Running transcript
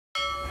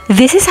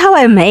This is how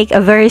I make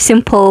a very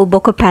simple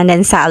buko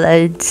pandan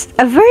salads.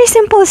 A very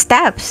simple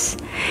steps.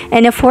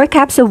 In 4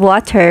 cups of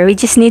water, we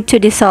just need to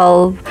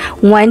dissolve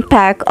 1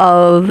 pack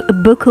of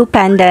buko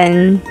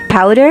pandan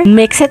powder.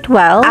 Mix it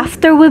well.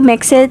 After we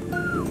mix it,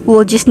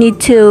 we'll just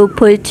need to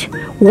put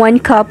 1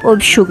 cup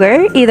of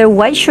sugar, either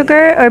white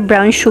sugar or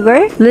brown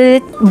sugar.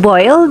 Let it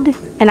boiled,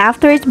 and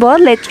after it's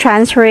boiled, let's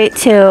transfer it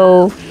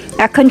to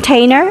a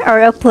container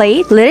or a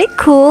plate. Let it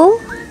cool.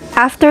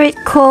 After it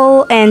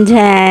cool and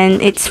then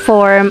it's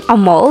form a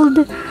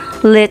mold,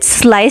 let's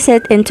slice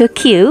it into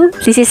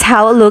cubes. This is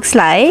how it looks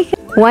like.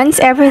 Once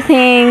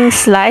everything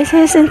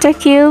slices into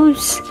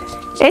cubes,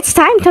 it's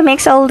time to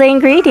mix all the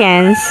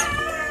ingredients.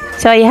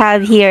 So I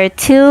have here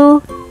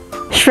 2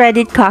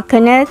 shredded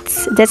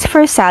coconuts. That's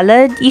for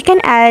salad. You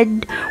can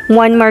add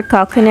 1 more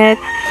coconut,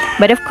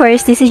 but of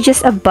course this is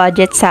just a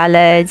budget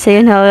salad, so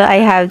you know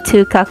I have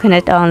 2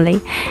 coconut only.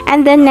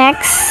 And then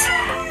next,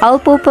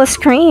 all-purpose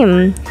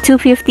cream,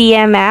 250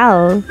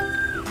 ml.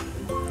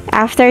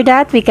 After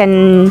that, we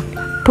can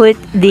put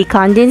the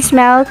condensed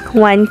milk,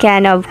 1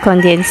 can of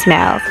condensed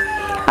milk.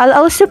 I'll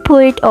also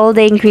put all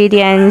the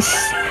ingredients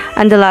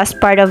on the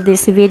last part of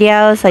this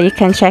video, so you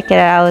can check it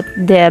out,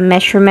 the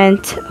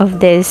measurement of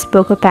this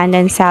buko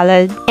pandan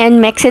salad,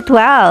 and mix it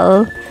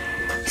well.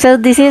 So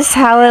this is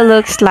how it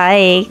looks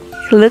like.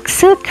 Looks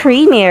so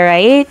creamy,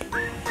 right?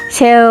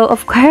 So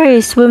of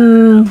course we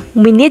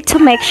need to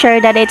make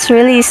sure that it's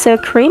really so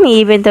creamy,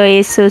 even though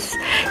it's so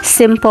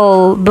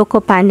simple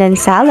buko pandan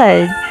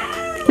salad.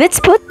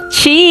 Let's put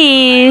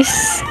cheese.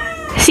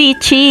 See,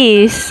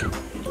 cheese.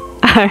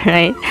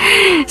 Alright,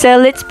 so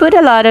let's put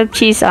a lot of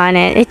cheese on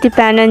it. It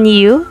depends on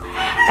you.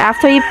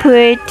 After you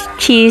put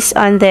cheese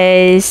on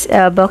this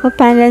buko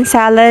pandan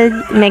salad,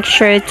 make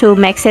sure to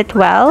mix it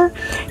well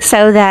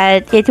so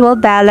that it will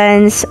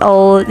balance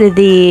all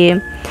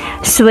the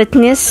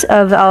sweetness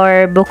of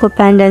our buko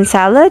pandan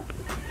salad.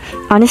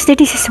 Honestly,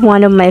 this is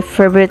one of my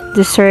favorite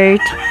dessert,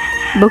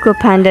 buko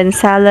pandan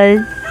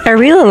salad. I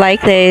really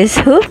like this.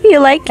 Hope you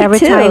like it too. Every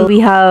time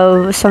we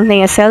have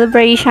something, a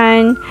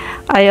celebration,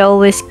 I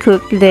always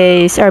cook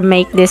this or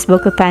make this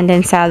buko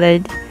pandan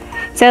salad.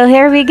 So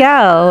here we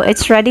go.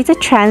 It's ready to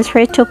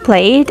transfer to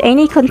plate.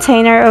 Any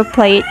container or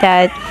plate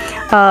that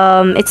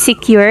it's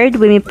secured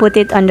when we put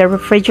it on the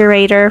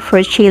refrigerator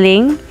for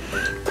chilling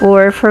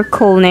or for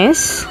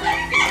coolness.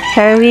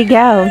 Here we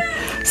go.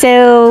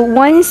 So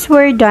once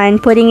we're done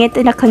putting it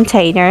in a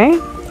container,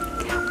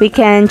 we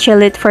can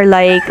chill it for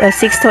like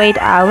 6 to 8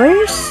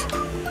 hours.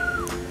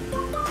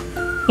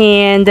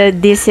 And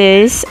this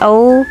is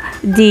all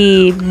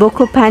the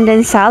buko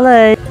pandan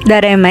salad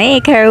that I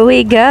make. Here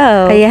we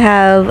go. I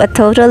have a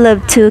total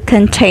of 2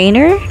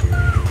 container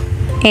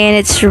and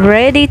it's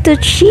ready to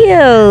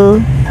chill.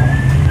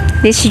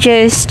 This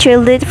just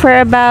chilled it for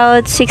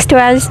about 6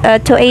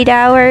 to 8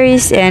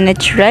 hours and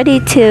it's ready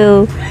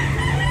to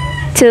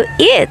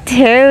eat.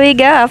 Here we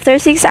go, after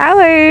 6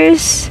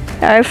 hours,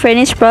 our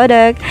finished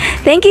product.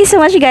 Thank you so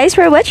much guys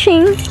for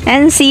watching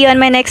and see you on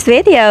my next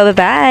video.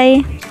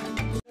 Bye bye.